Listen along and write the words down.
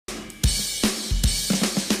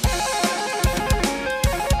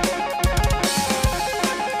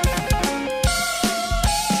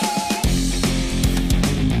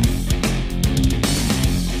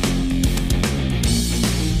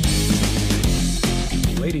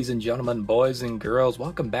Ladies and gentlemen, boys and girls,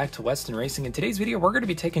 welcome back to Weston Racing. In today's video, we're going to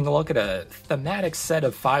be taking a look at a thematic set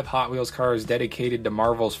of 5 Hot Wheels cars dedicated to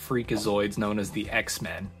Marvel's freakazoids known as the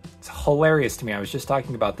X-Men. It's hilarious to me. I was just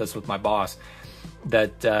talking about this with my boss,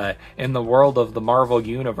 that in the world of the Marvel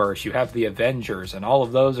Universe, you have the Avengers, and all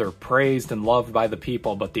of those are praised and loved by the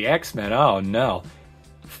people, but the X-Men, oh no.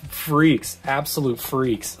 Freaks. Absolute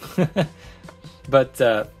freaks.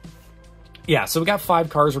 But, yeah, so we got 5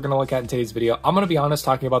 cars we're going to look at in today's video. I'm going to be honest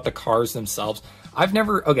talking about the cars themselves.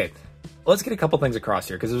 Okay, let's get a couple things across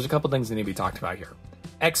here, because there's a couple things that need to be talked about here.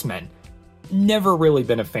 X-Men. Never really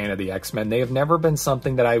been a fan of the X-Men. They have never been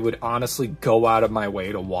something that I would honestly go out of my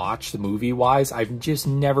way to watch, the movie-wise. I've just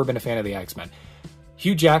never been a fan of the X-Men.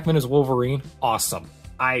 Hugh Jackman as Wolverine, awesome.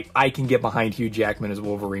 I can get behind Hugh Jackman as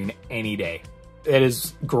Wolverine any day. It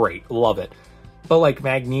is great. Love it. But like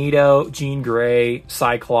Magneto, Jean Grey,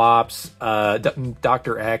 Cyclops,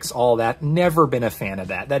 Dr. X, all that, never been a fan of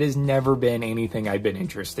that. That has never been anything I've been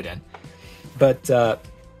interested in. But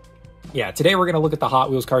yeah, today we're going to look at the Hot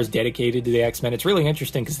Wheels cars dedicated to the X-Men. It's really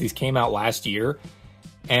interesting because these came out last year.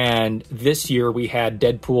 And this year we had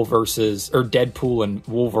Deadpool and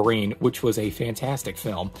Wolverine, which was a fantastic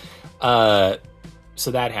film. So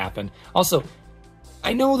that happened. Also,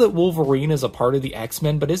 I know that Wolverine is a part of the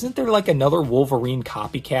X-Men, but isn't there like another Wolverine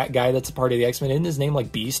copycat guy that's a part of the X-Men? Isn't his name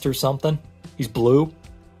like Beast or something? He's blue?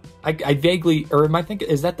 I vaguely, or am I thinking,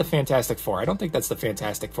 is that the Fantastic Four? I don't think that's the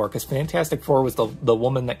Fantastic Four, because Fantastic Four was the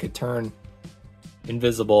woman that could turn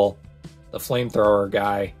invisible, the flamethrower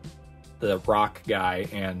guy, the rock guy,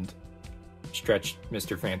 and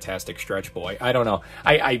Mr. Fantastic Stretch Boy. I don't know.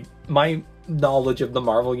 My knowledge of the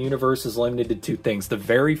Marvel Universe is limited to 2 things. The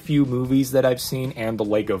very few movies that I've seen and the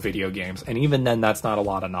Lego video games. And even then, that's not a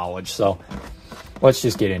lot of knowledge. So let's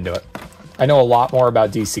just get into it. I know a lot more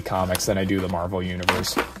about DC Comics than I do the Marvel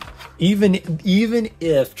Universe. Even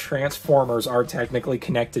if Transformers are technically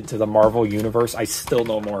connected to the Marvel Universe, I still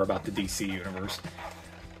know more about the DC Universe.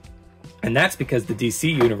 And that's because the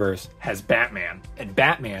DC Universe has Batman, and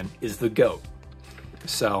Batman is the GOAT.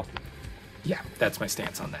 So, yeah, that's my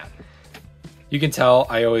stance on that. You can tell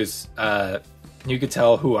you could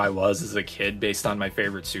tell who I was as a kid based on my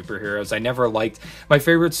favorite superheroes. I never liked, my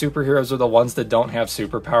favorite superheroes are the ones that don't have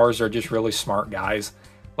superpowers or just really smart guys.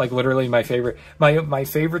 Like literally my favorite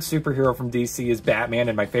superhero from DC is Batman,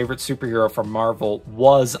 and my favorite superhero from Marvel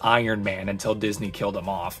was Iron Man until Disney killed him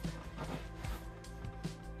off.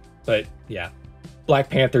 But yeah, Black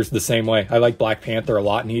Panther's the same way. I like Black Panther a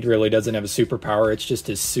lot, and he really doesn't have a superpower. It's just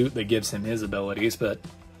his suit that gives him his abilities. But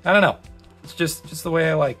I don't know. It's just the way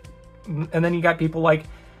I like. And then you got people like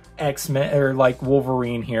X-Men, or like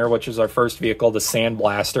Wolverine here, which is our first vehicle, the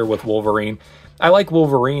Sandblaster with Wolverine. I like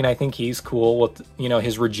Wolverine. I think he's cool with, you know,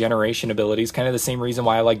 his regeneration abilities. Kind of the same reason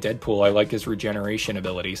why I like Deadpool. I like his regeneration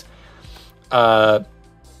abilities. And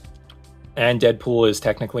Deadpool is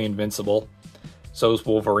technically invincible. So is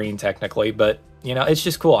Wolverine technically, but you know, it's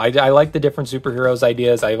just cool. I like the different superheroes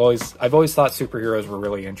ideas. I've always thought superheroes were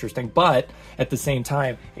really interesting, but at the same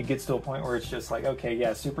time, it gets to a point where it's just like, okay, yeah,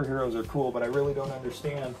 superheroes are cool, but I really don't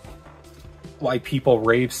understand why people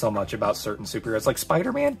rave so much about certain superheroes. Like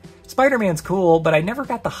Spider-Man. Spider-Man's cool, but I never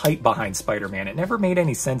got the hype behind Spider-Man. It never made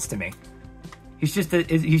any sense to me. He's just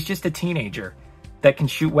a teenager that can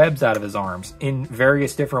shoot webs out of his arms in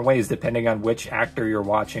various different ways, depending on which actor you're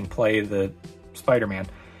watching play the Spider-Man.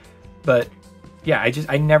 But yeah,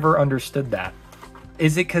 I never understood that.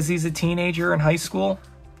 Is it because he's a teenager in high school?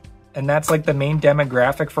 And that's like the main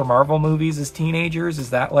demographic for Marvel movies is teenagers? Is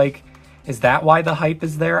that why the hype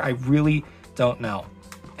is there? I really don't know.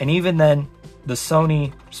 And even then, the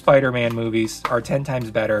Sony Spider-Man movies are 10 times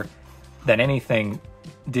better than anything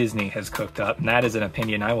Disney has cooked up. And that is an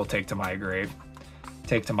opinion I will take to my grave.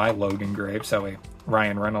 Take to my Logan grave, so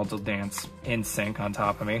Ryan Reynolds will dance in sync on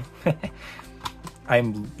top of me.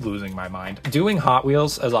 I'm losing my mind. Doing Hot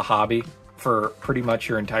Wheels as a hobby for pretty much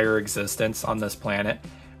your entire existence on this planet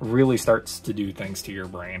really starts to do things to your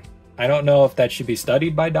brain. I don't know if that should be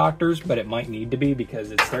studied by doctors, but it might need to be,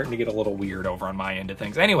 because it's starting to get a little weird over on my end of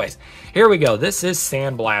things. Anyways, here we go. This is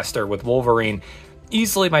Sandblaster with Wolverine.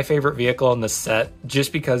 Easily my favorite vehicle in this set,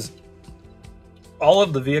 just because all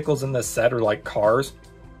of the vehicles in this set are like cars,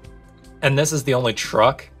 and this is the only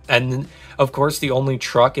truck. And of course, the only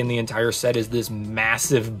truck in the entire set is this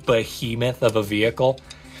massive behemoth of a vehicle.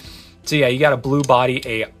 So yeah, you got a blue body,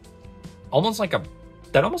 that almost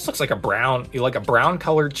looks like a brown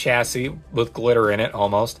colored chassis with glitter in it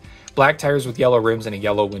almost. Black tires with yellow rims and a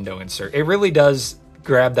yellow window insert. It really does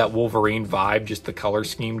grab that Wolverine vibe, just the color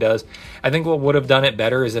scheme does. I think what would have done it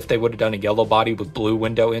better is if they would have done a yellow body with blue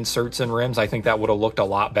window inserts and rims. I think that would have looked a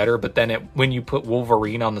lot better, but then when you put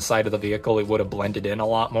Wolverine on the side of the vehicle, it would have blended in a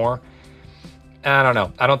lot more. I don't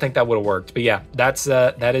know. I don't think that would have worked. But yeah,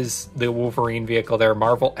 that is the Wolverine vehicle there.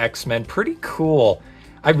 Marvel X-Men. Pretty cool.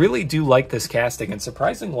 I really do like this casting, and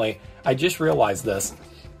surprisingly, I just realized this.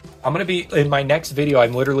 I'm going to be, in my next video,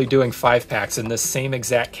 I'm literally doing 5-packs, and this same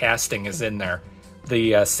exact casting is in there.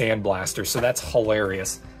 The Sandblaster, so that's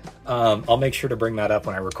hilarious. I'll make sure to bring that up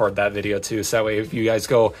when I record that video too, so that way if you guys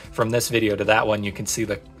go from this video to that one, you can see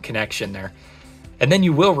the connection there. And then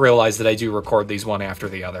you will realize that I do record these one after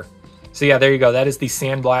the other. So yeah, there you go. That is the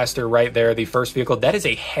Sandblaster right there, the first vehicle. That is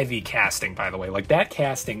a heavy casting, by the way. Like, that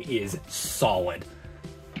casting is solid.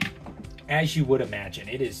 As you would imagine,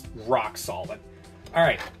 it is rock solid. All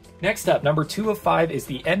right, next up, number 2 of 5 is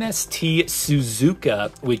the MST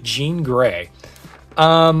Suzuka with Jean Grey.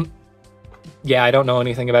 Yeah, I don't know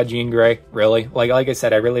anything about Jean Grey, really. Like I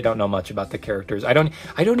said, I really don't know much about the characters. I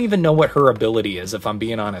don't even know what her ability is, if I'm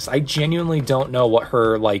being honest. I genuinely don't know what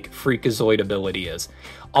her, like, freakazoid ability is.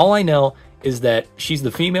 All I know is that she's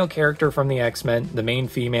the female character from the X-Men, the main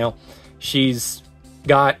female. She's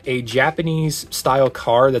got a Japanese-style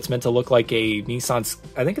car that's meant to look like a Nissan...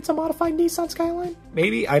 I think it's a modified Nissan Skyline?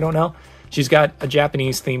 Maybe? I don't know. She's got a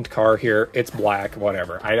Japanese-themed car here. It's black,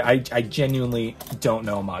 whatever. I genuinely don't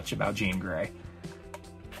know much about Jean Grey.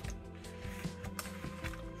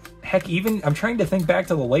 Heck, even... I'm trying to think back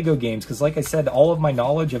to the Lego games, because like I said, all of my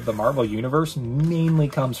knowledge of the Marvel Universe mainly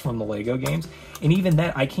comes from the Lego games. And even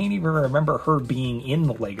then, I can't even remember her being in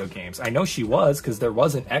the Lego games. I know she was, because there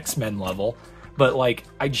was an X-Men level, but, like,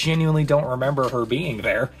 I genuinely don't remember her being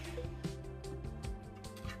there.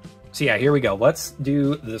 So yeah, here we go. Let's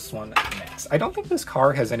do this one next. I don't think this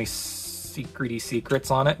car has any secrets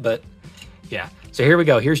on it, but yeah. So here we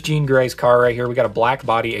go. Here's Jean Grey's car right here. We got a black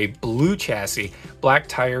body, a blue chassis, black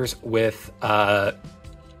tires with yellow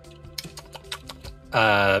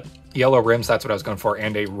rims. That's what I was going for,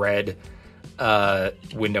 and a red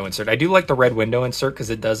window insert. I do like the red window insert because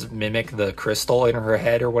it does mimic the crystal in her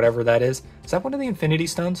head or whatever that is. Is that one of the Infinity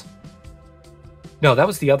Stones? No, that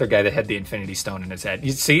was the other guy that had the Infinity Stone in his head.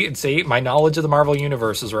 You see, my knowledge of the Marvel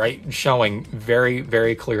Universe is showing very,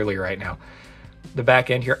 very clearly right now. The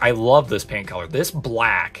back end here, I love this paint color. This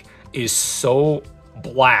black is so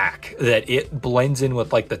black that it blends in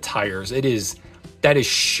with, like, the tires. That is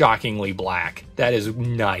shockingly black. That is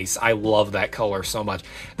nice. I love that color so much.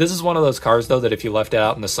 This is one of those cars, though, that if you left it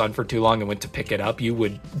out in the sun for too long and went to pick it up,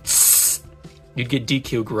 you'd get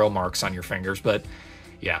DQ grill marks on your fingers, but...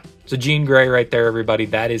 yeah, so Jean Grey right there, everybody.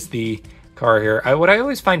 That is the car here. What I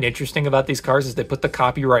always find interesting about these cars is they put the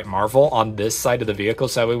copyright Marvel on this side of the vehicle,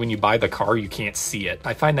 so that way when you buy the car, you can't see it.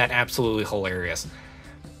 I find that absolutely hilarious.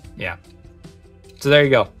 Yeah. So there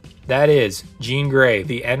you go. That is Jean Grey,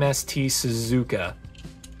 the MST Suzuka.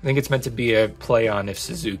 I think it's meant to be a play on if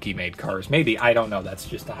Suzuki made cars. Maybe, I don't know. That's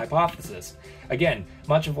just a hypothesis. Again,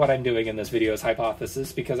 much of what I'm doing in this video is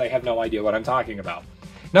hypothesis because I have no idea what I'm talking about.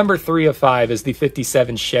 Number 3 of 5 is the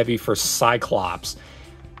 57 Chevy for Cyclops.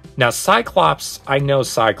 Now, Cyclops, I know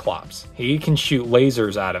Cyclops. He can shoot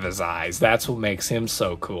lasers out of his eyes. That's what makes him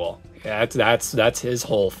so cool. That's his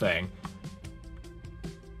whole thing.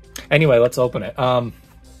 Anyway, let's open it.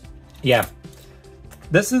 Yeah.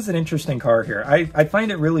 This is an interesting car here. I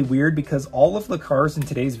find it really weird because all of the cars in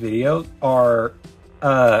today's video are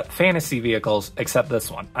fantasy vehicles except this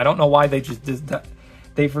one. I don't know why they just did that.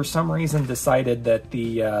 They, for some reason, decided that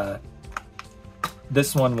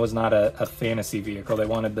this one was not a fantasy vehicle. They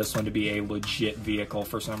wanted this one to be a legit vehicle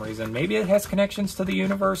for some reason. Maybe it has connections to the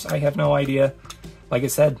universe. I have no idea. Like I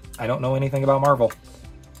said, I don't know anything about Marvel.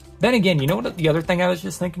 Then again, you know what the other thing I was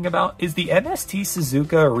just thinking about? Is the MST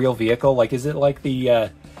Suzuka a real vehicle? Like, is it like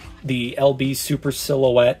the LB super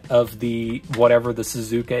silhouette of the whatever the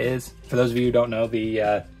Suzuka is? For those of you who don't know,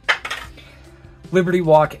 the Liberty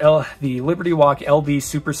Walk LB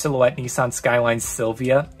Super Silhouette Nissan Skyline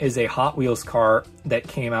Silvia is a Hot Wheels car that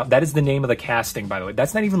came out. That is the name of the casting, by the way.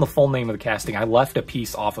 That's not even the full name of the casting. I left a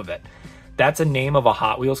piece off of it. That's a name of a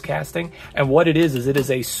Hot Wheels casting. And what it is it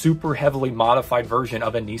is a super heavily modified version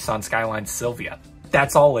of a Nissan Skyline Silvia.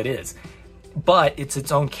 That's all it is. But it's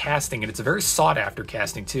its own casting, and it's a very sought-after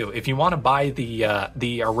casting, too. If you want to buy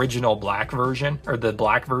the original black version, or the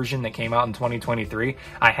black version that came out in 2023,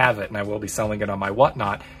 I have it, and I will be selling it on my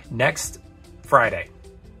Whatnot next Friday.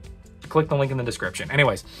 Click the link in the description.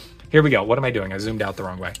 Anyways, here we go. What am I doing? I zoomed out the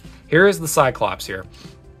wrong way. Here is the Cyclops here.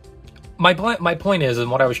 My point is,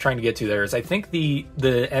 and what I was trying to get to there, is I think the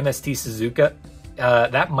MST Suzuka,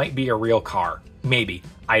 that might be a real car. Maybe.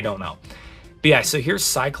 I don't know. But yeah, so here's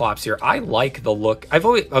Cyclops here. I like the look.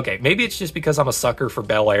 Okay, maybe it's just because I'm a sucker for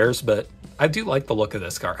Bel Airs, but I do like the look of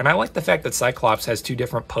this car. And I like the fact that Cyclops has 2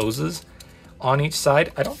 different poses on each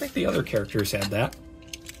side. I don't think the other characters had that.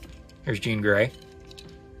 Here's Jean Grey.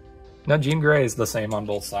 No, Jean Grey is the same on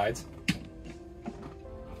both sides.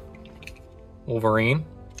 Wolverine.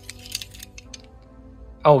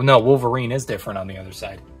 Oh, no, Wolverine is different on the other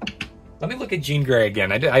side. Let me look at Jean Grey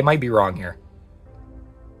again. I might be wrong here.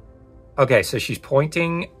 Okay, so she's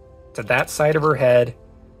pointing to that side of her head.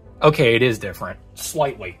 Okay, it is different.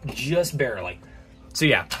 Slightly. Just barely. So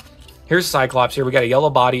yeah, here's Cyclops here. We got a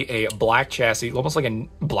yellow body, a black chassis, almost like a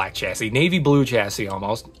black chassis, navy blue chassis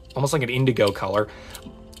almost like an indigo color.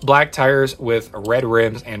 Black tires with red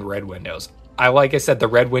rims and red windows. Like I said, the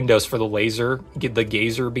red windows for the laser, the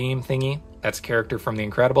gazer beam thingy. That's a character from The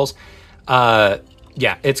Incredibles.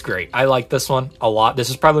 Yeah, it's great. I like this one a lot. This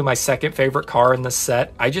is probably my second favorite car in this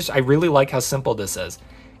set. I really like how simple this is.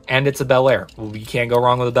 And it's a Bel Air. You can't go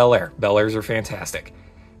wrong with a Bel Air. Bel Airs are fantastic.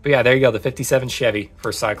 But yeah, there you go. The 57 Chevy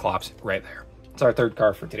for Cyclops right there. It's our third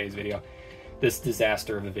car for today's video. This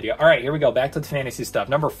disaster of a video. All right, here we go. Back to the fantasy stuff.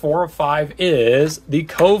 Number 4 of 5 is the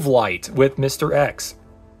Cove Light with Mr. X.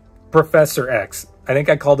 Professor X. I think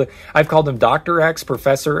I've called him Dr. X,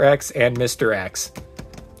 Professor X, and Mr. X.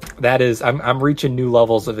 That is, I'm reaching new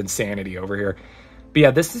levels of insanity over here. But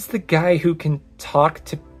yeah, this is the guy who can talk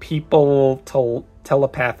to people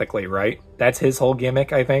telepathically, right? That's his whole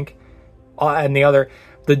gimmick, I think. And the other,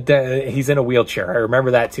 he's in a wheelchair. I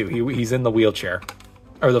remember that too. He's in the wheelchair.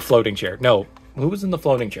 Or the floating chair. No, who was in the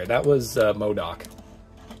floating chair? That was MODOK.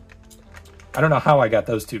 I don't know how I got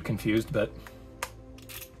those two confused, but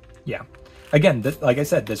yeah. Again, like I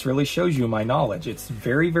said, this really shows you my knowledge. It's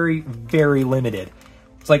very, very, very limited.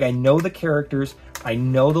 It's like I know the characters, I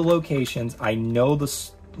know the locations, I know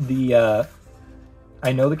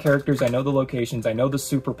I know the characters, I know the locations, I know the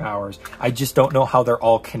superpowers. I just don't know how they're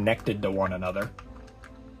all connected to one another.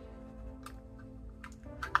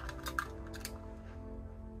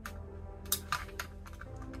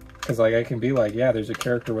 Because like I can be like, yeah, there's a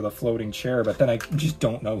character with a floating chair, but then I just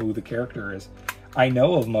don't know who the character is. I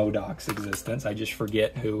know of MODOK's existence. I just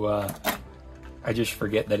forget who. I just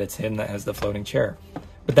forget that it's him that has the floating chair.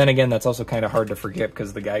 But then again, that's also kind of hard to forget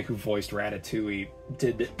because the guy who voiced Ratatouille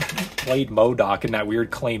played MODOK in that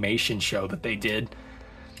weird claymation show that they did.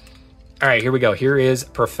 All right, here we go. Here is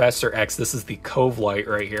Professor X. This is the Cove Light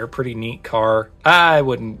right here. Pretty neat car. I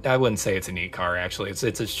wouldn't say it's a neat car actually. It's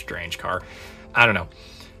a strange car. I don't know.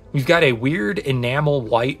 We've got a weird enamel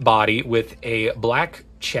white body with a black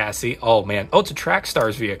chassis. Oh man. Oh, it's a Track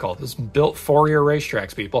Stars vehicle. This is built for your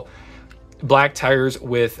racetracks, people. Black tires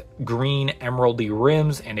with green emeraldy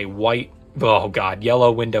rims and a white, oh god,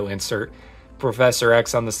 yellow window insert. Professor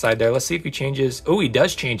X on the side there. Let's see if he changes. Oh, he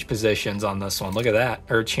does change positions on this one. Look at that.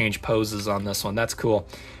 Or change poses on this one. That's cool.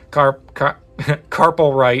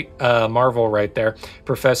 Carpal right, Marvel right there.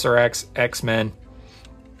 Professor X, X-Men.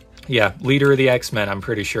 Yeah, leader of the X-Men, I'm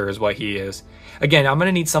pretty sure is what he is. Again, I'm going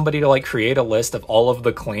to need somebody to like create a list of all of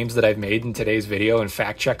the claims that I've made in today's video and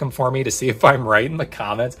fact check them for me to see if I'm right in the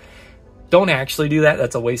comments. Don't actually do that.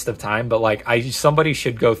 That's a waste of time. But like, somebody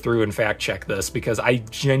should go through and fact check this because I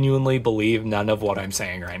genuinely believe none of what I'm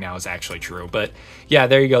saying right now is actually true. But yeah,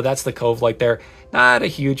 there you go. That's the Cove Light there. Not a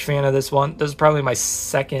huge fan of this one. This is probably my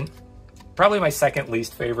second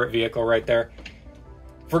least favorite vehicle right there.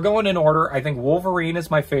 If we're going in order, I think Wolverine is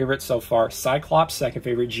my favorite so far. Cyclops, second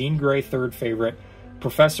favorite. Jean Grey, third favorite.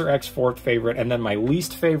 Professor X, fourth favorite. And then my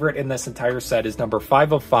least favorite in this entire set is number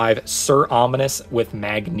 5 of 5, Sir Ominous with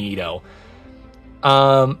Magneto.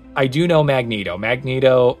 I do know Magneto.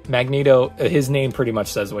 Magneto, his name pretty much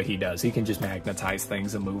says what he does. He can just magnetize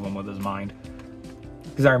things and move them with his mind.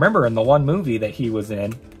 Because I remember in the one movie that he was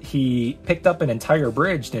in, he picked up an entire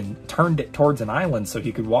bridge and turned it towards an island so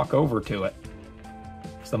he could walk over to it.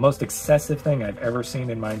 It's the most excessive thing I've ever seen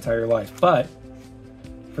in my entire life. But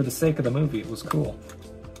for the sake of the movie, it was cool.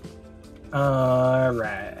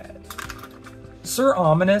 Alright. Sir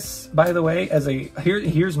Ominous, by the way,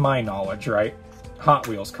 here's my knowledge, right? Hot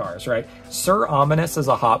Wheels cars, right? Sir Ominous is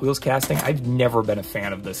a Hot Wheels casting. I've never been a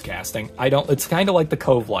fan of this casting. It's kind of like the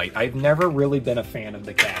Cove Light. I've never really been a fan of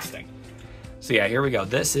the casting. So yeah, here we go.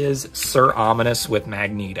 This is Sir Ominous with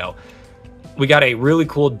Magneto. We got a really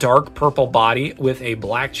cool dark purple body with a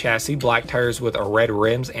black chassis, black tires with a red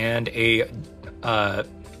rims, and a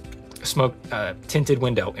tinted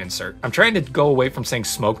window insert. I'm trying to go away from saying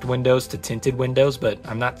smoked windows to tinted windows, but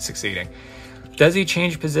I'm not succeeding. Does he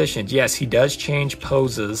change positions? Yes, he does change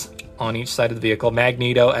poses on each side of the vehicle.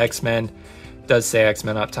 Magneto, X-Men, does say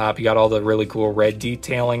X-Men up top. You got all the really cool red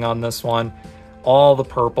detailing on this one. all the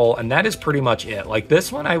purple, and that is pretty much it. Like,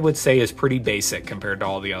 this one I would say is pretty basic compared to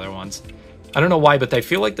all the other ones. I don't know why, but I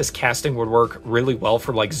feel like this casting would work really well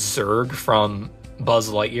for like Zurg from Buzz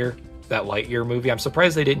Lightyear, that Lightyear movie. I'm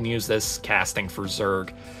surprised they didn't use this casting for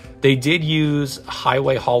Zurg. They did use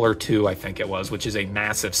Highway Hauler 2, I think it was, which is a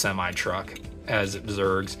massive semi-truck as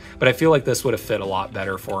Zurg's, but I feel like this would have fit a lot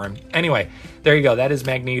better for him. Anyway, there you go. That is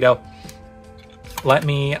Magneto. Let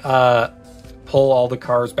me pull all the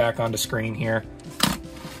cars back onto screen here.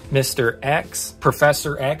 Mr. X,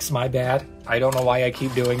 Professor X, my bad. I don't know why I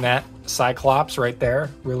keep doing that. Cyclops right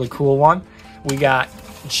there, really cool one. We got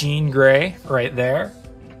Jean Grey right there,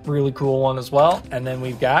 really cool one as well. And then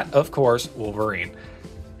we've got, of course, Wolverine,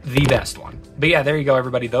 the best one. But yeah, there you go,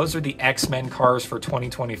 everybody. Those are the X-Men cars for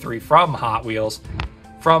 2023 from Hot Wheels.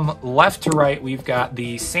 From left to right, we've got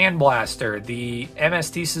the Sandblaster, the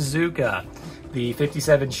MST Suzuka, the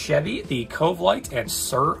 57 Chevy, the Cove Light, and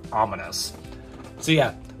Sir Ominous. So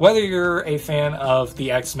yeah, whether you're a fan of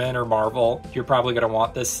the X-Men or Marvel, you're probably going to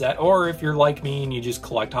want this set. Or if you're like me and you just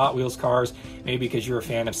collect Hot Wheels cars, maybe because you're a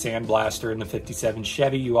fan of Sandblaster and the 57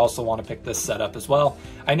 Chevy, you also want to pick this set up as well.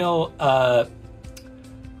 I know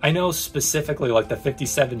specifically like the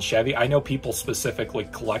 57 Chevy, I know people specifically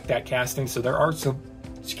collect that casting, so there are some,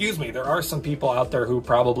 excuse me, there are some people out there who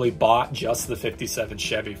probably bought just the 57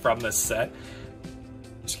 Chevy from this set,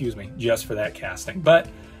 excuse me, just for that casting. But,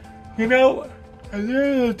 you know, at the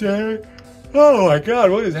end of the day, oh my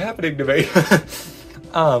god, what is happening to me?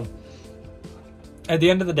 At the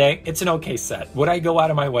end of the day, it's an okay set. Would I go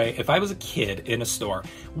out of my way, if I was a kid in a store,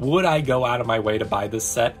 would I go out of my way to buy this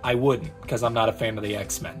set? I wouldn't, because I'm not a fan of the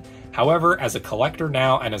X-Men. However, as a collector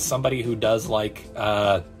now, and as somebody who does like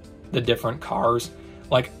the different cars,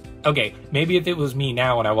 like, okay, maybe if it was me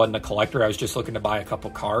now and I wasn't a collector, I was just looking to buy a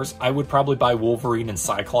couple cars, I would probably buy Wolverine and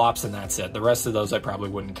Cyclops, and that's it. The rest of those I probably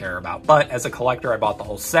wouldn't care about. But as a collector, I bought the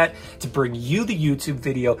whole set to bring you the YouTube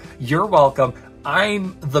video. You're welcome.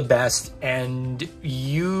 I'm the best, and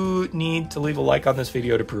you need to leave a like on this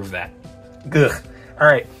video to prove that. Ugh. All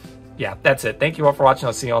right. Yeah, that's it. Thank you all for watching.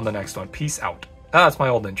 I'll see you all in the next one. Peace out. Ah, that's my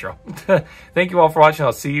old intro. Thank you all for watching.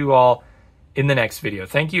 I'll see you all in the next video.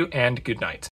 Thank you, and good night.